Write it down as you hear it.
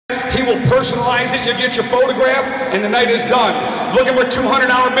will personalize it. You'll get your photograph, and the night is done. Looking for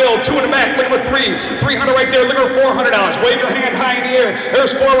 $200 bill, 2 in the back. Looking for 3, 300 right there. Looking for $400. Wave your hand high in the air.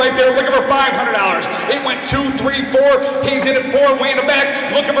 There's 4 right there. Looking for $500. It went 2, 3, 4. He's in at 4, way in the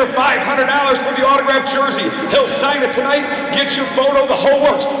back. Looking for $500 for the autographed jersey. He'll sign it tonight. Get your photo. The whole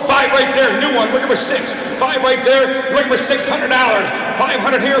works. 5 right there. New one. Looking for 6. 5 right there. Looking for $600.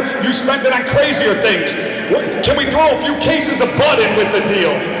 500 here. You spent it on crazier things. Can we throw a few cases of Bud in with the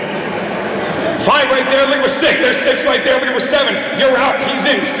deal? 5 right there, looking for 6. There's 6 right there, looking for 7. You're out, he's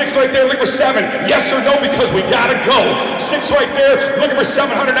in. 6 right there, looking for 7. Yes or no, because we gotta go. 6 right there, looking for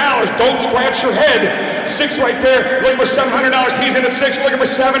 $700. Don't scratch your head. 6 right there, looking for $700. He's in at 6, looking for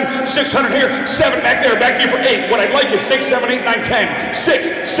 7. 600 here, 7 back there, back to you for 8. What I'd like is 6, 7, 8, 9, 10.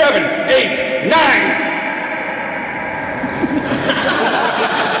 6, 7, 8, 9.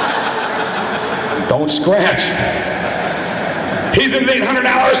 Don't scratch. He's in $800.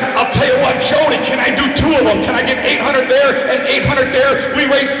 I'll tell you what, Jody, can I do 2 of them? Can I get 800 there and 800 there? We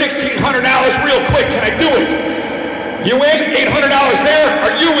raised $1,600 real quick. Can I do it? You in? $800 there?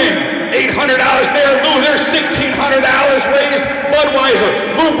 Are you in? $800 there. Lou, there's $1,600 raised. Budweiser,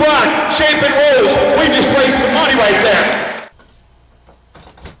 Lou Brock, Shape and Rose. We just raised some money right there.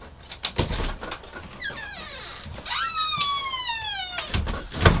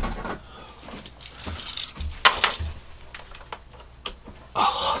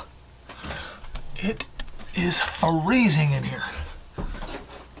 It is freezing in here.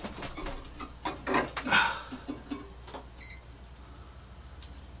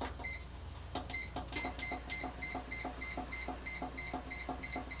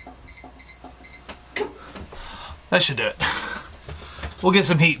 That should do it. We'll get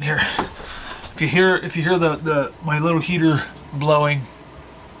some heat in here. If you hear my little heater blowing,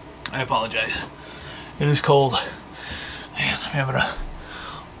 I apologize. It is cold. Man, I'm having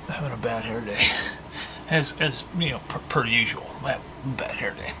a bad hair day, as you know, per usual. Bad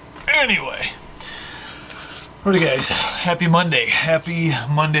hair day. Anyway, alright guys, happy Monday,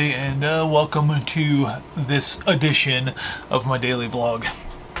 and welcome to this edition of my daily vlog.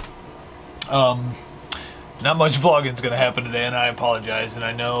 Not much vlogging is gonna happen today, and I apologize. And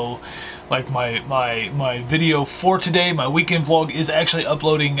I know, like, my video for today, my weekend vlog, is actually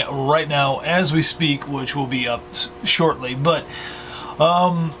uploading right now as we speak, which will be up shortly. But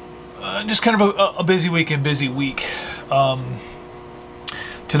just kind of a busy week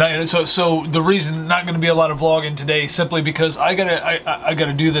tonight. So the reason not going to be a lot of vlogging today, simply because I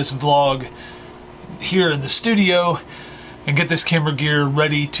gotta do this vlog here in the studio and get this camera gear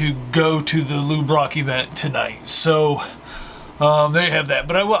ready to go to the Lou Brock event tonight. So there you have that.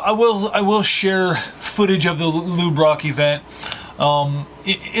 But I will share footage of the Lou Brock event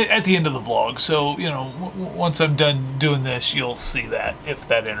at the end of the vlog. So, you know, once I'm done doing this, you'll see that, if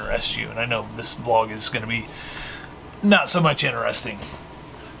that interests you. And I know this vlog is going to be not so much interesting,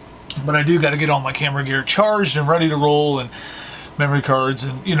 but I do got to get all my camera gear charged and ready to roll, and memory cards,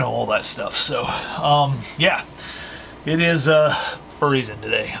 and, you know, all that stuff. So yeah, it is freezing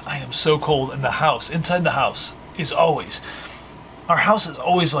today. I am so cold in the house. Inside the house is always, our house is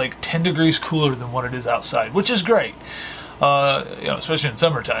always like 10 degrees cooler than what it is outside, which is great. You know, especially in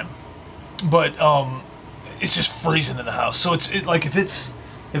summertime. But it's just freezing in the house. So it's like, if it's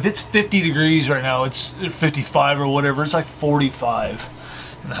 50 degrees right now, it's 55 or whatever. It's like 45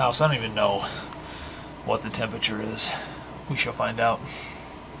 in the house. I don't even know what the temperature is. We shall find out.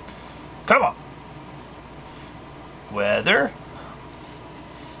 Come on. Weather.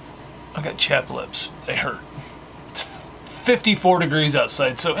 I got chapped lips. They hurt. It's 54 degrees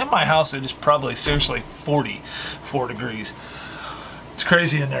outside, so in my house it is probably seriously 44 degrees. It's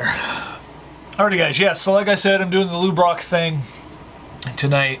crazy in there. Alrighty guys, yeah, so like I said, I'm doing the Lou Brock thing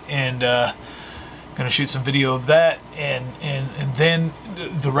tonight, and gonna shoot some video of that, and then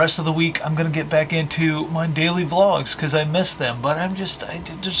the rest of the week I'm gonna get back into my daily vlogs, because I miss them. But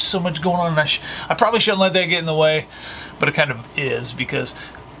there's so much going on, and I probably shouldn't let that get in the way, but it kind of is, because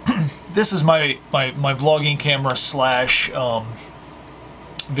this is my vlogging camera slash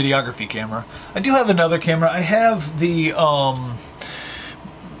videography camera. I do have another camera. I have the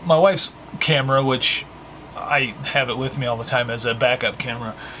my wife's camera, which I have it with me all the time as a backup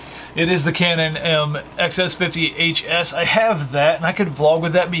camera. It is the Canon XS50HS. I have that, and I could vlog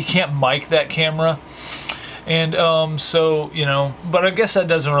with that, but you can't mic that camera. And so, you know, but I guess that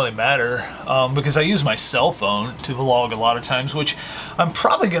doesn't really matter, because I use my cell phone to vlog a lot of times, which I'm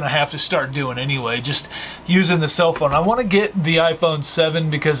probably going to have to start doing anyway, just using the cell phone. I want to get the iPhone 7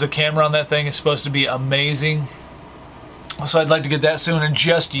 because the camera on that thing is supposed to be amazing. So I'd like to get that soon and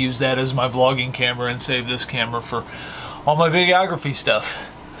just use that as my vlogging camera and save this camera for all my videography stuff.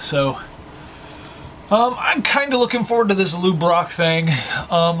 So I'm kind of looking forward to this Lou Brock thing.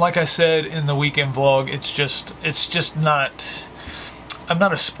 Like I said in the weekend vlog, it's just not. I'm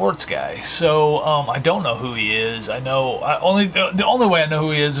not a sports guy, so I don't know who he is. I know the only way I know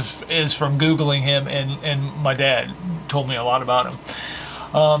who he is from Googling him, and my dad told me a lot about him.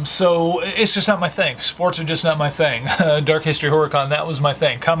 So it's just not my thing. Sports are just not my thing. Dark History HorrorCon, that was my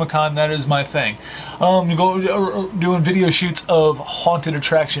thing. Comic-Con, that is my thing. Doing video shoots of haunted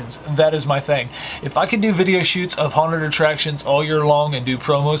attractions, that is my thing. If I could do video shoots of haunted attractions all year long and do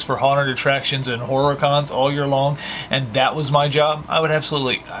promos for haunted attractions and horror cons all year long, and that was my job, I would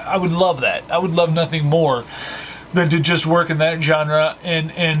love that. I would love nothing more than to just work in that genre and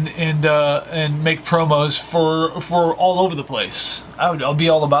make promos for all over the place. I'll be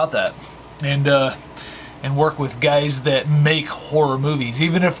all about that, and work with guys that make horror movies,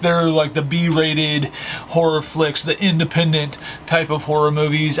 even if they're like the B-rated horror flicks, the independent type of horror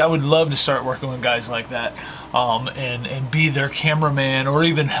movies. I would love to start working with guys like that, and be their cameraman, or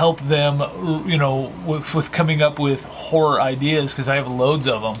even help them, you know, with coming up with horror ideas, because I have loads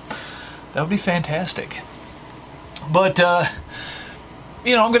of them. That would be fantastic. But,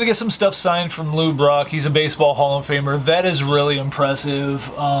 you know, I'm going to get some stuff signed from Lou Brock. He's a baseball Hall of Famer. That is really impressive.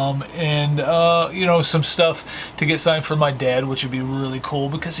 You know, some stuff to get signed from my dad, which would be really cool,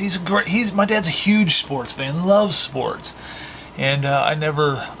 because my dad's a huge sports fan, loves sports. And I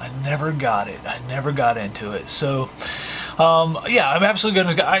never got it. I never got into it. So, yeah, I'm absolutely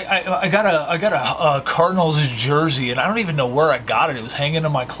gonna. I got a Cardinals jersey, and I don't even know where I got it. It was hanging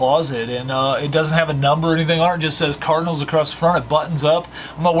in my closet, and it doesn't have a number or anything on it. It just says Cardinals across the front. It buttons up.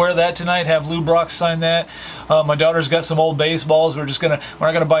 I'm gonna wear that tonight. Have Lou Brock sign that. My daughter's got some old baseballs. We're not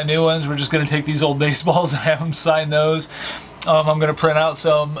gonna buy new ones. We're just gonna take these old baseballs and have him sign those. I'm going to print out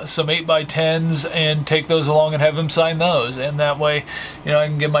some 8x10s and take those along and have him sign those, and that way, you know, I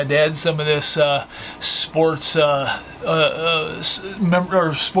can give my dad some of this sports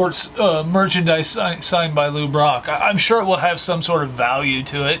merchandise signed by Lou Brock. I'm sure it will have some sort of value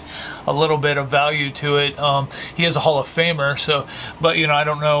to it, a little bit of value to it. He is a Hall of Famer, so, but you know, I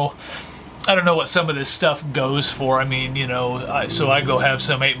don't know what some of this stuff goes for. I mean, you know, so I go have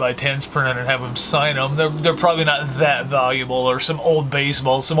some 8x10s printed and have them sign them. They're probably not that valuable. Or some old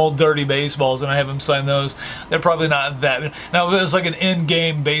baseballs, some old dirty baseballs, and I have them sign those. They're probably not that. Now, if it was like an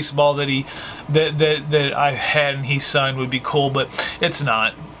in-game baseball that I had and he signed, would be cool, but it's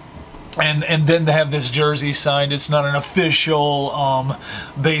not. And then to have this jersey signed, it's not an official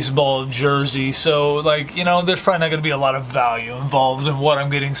baseball jersey, so, like, you know, there's probably not going to be a lot of value involved in what I'm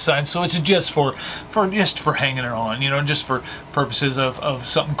getting signed. So it's just for hanging it on, you know, just for purposes of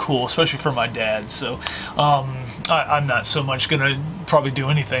something cool, especially for my dad. So I'm not so much going to probably do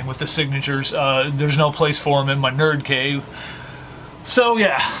anything with the signatures. There's no place for them in my nerd cave. So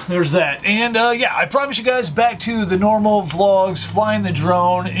yeah, there's that. And yeah, I promise you guys, back to the normal vlogs, flying the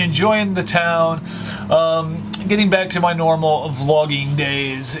drone, enjoying the town, getting back to my normal vlogging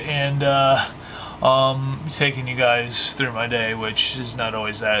days, and taking you guys through my day, which is not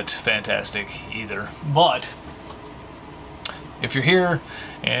always that fantastic either. But if you're here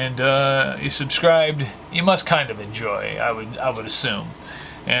and you subscribed, you must kind of enjoy, I would assume.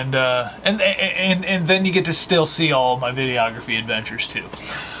 And then you get to still see all my videography adventures too.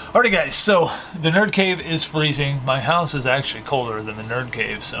 Alrighty guys, so the Nerd Cave is freezing. My house is actually colder than the Nerd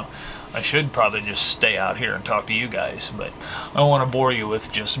Cave, so I should probably just stay out here and talk to you guys, but I don't want to bore you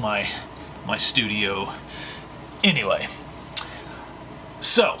with just my studio. Anyway,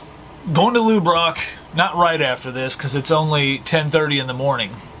 so going to Lou Brock, not right after this because it's only 10:30 in the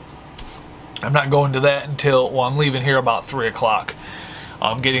morning. I'm not going to that until, well, I'm leaving here about 3 o'clock.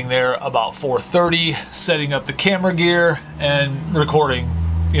 I'm getting there about 4:30, setting up the camera gear and recording,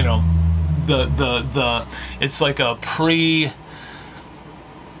 you know, it's like a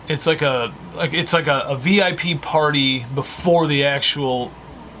VIP party before the actual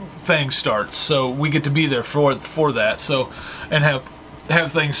thing starts. So we get to be there for that. So, and have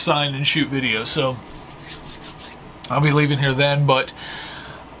things signed and shoot videos. So I'll be leaving here then, but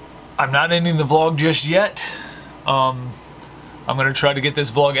I'm not ending the vlog just yet. I'm going to try to get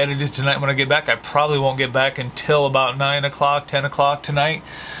this vlog edited tonight when I get back. I probably won't get back until about 9 o'clock, 10 o'clock tonight.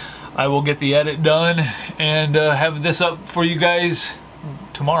 I will get the edit done and have this up for you guys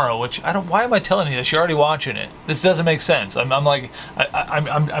tomorrow, which I don't, why am I telling you this? You're already watching it. This doesn't make sense. I'm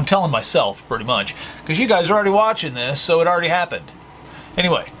telling myself pretty much, because you guys are already watching this, so it already happened.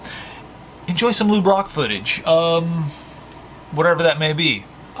 Anyway, enjoy some Lou Brock footage. Whatever that may be.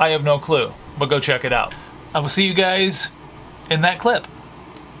 I have no clue, but go check it out. I will see you guys in that clip.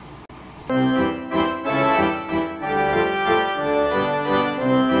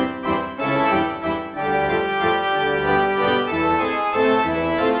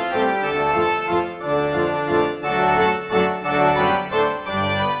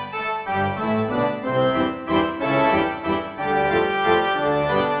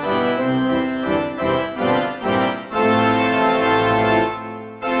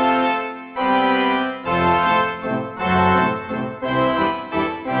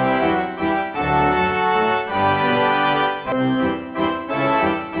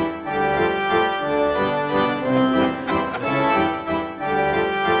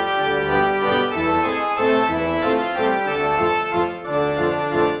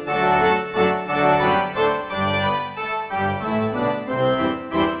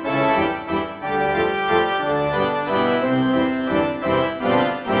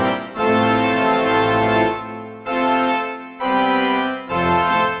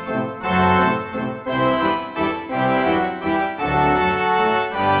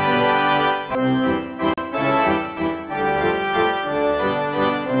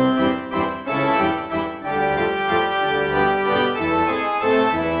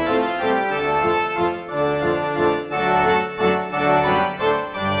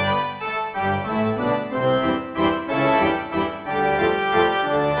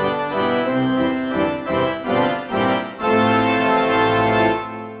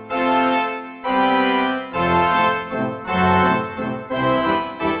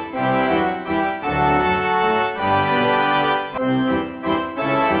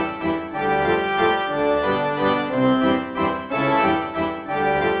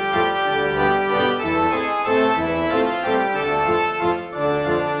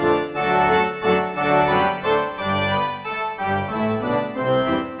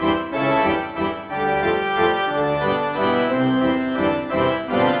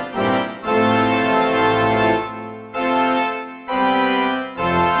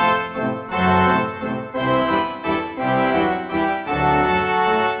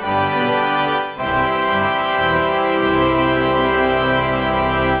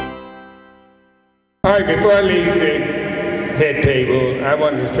 right, before I leave the head table, I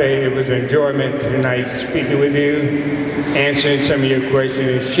wanted to say it was an enjoyment tonight speaking with you, answering some of your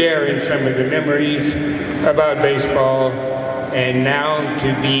questions, and sharing some of the memories about baseball, and now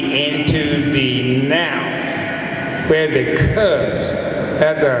to be into the now, where the Cubs,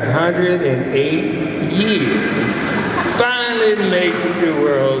 after 108 years, finally makes the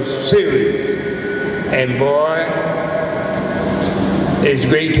World Series. And boy, it's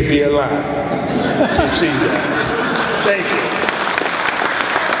great to be alive to see that.